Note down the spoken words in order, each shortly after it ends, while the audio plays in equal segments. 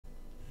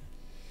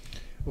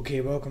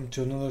Okay, welcome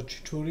to another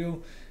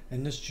tutorial.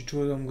 In this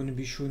tutorial I'm going to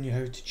be showing you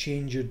how to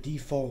change your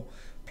default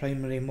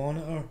primary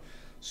monitor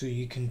so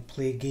you can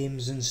play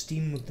games in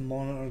Steam with the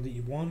monitor that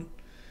you want.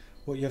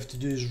 What you have to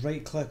do is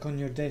right click on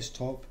your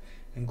desktop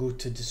and go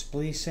to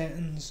display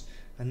settings,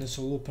 and this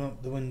will open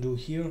up the window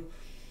here,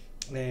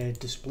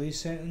 display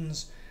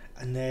settings,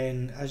 and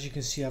then as you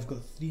can see I've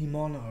got three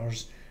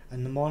monitors,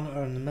 and the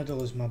monitor in the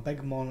middle is my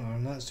big monitor,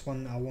 and that's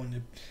one that I want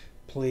to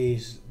play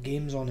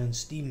games on in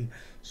Steam.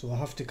 So I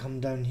have to come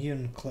down here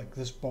and click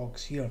this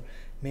box here,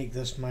 make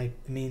this my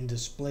main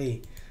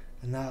display,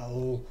 and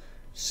that'll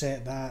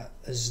set that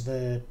as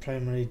the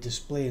primary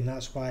display, and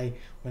that's why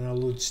when I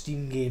load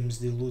Steam games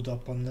they load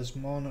up on this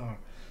monitor.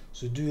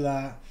 So do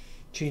that,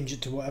 change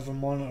it to whatever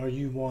monitor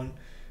you want,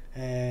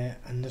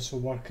 and this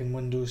will work in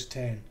Windows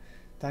 10.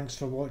 Thanks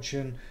for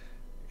watching.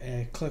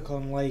 Click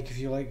on like if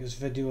you like this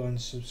video and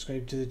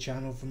subscribe to the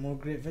channel for more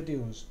great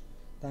videos.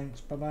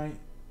 Thanks, bye bye.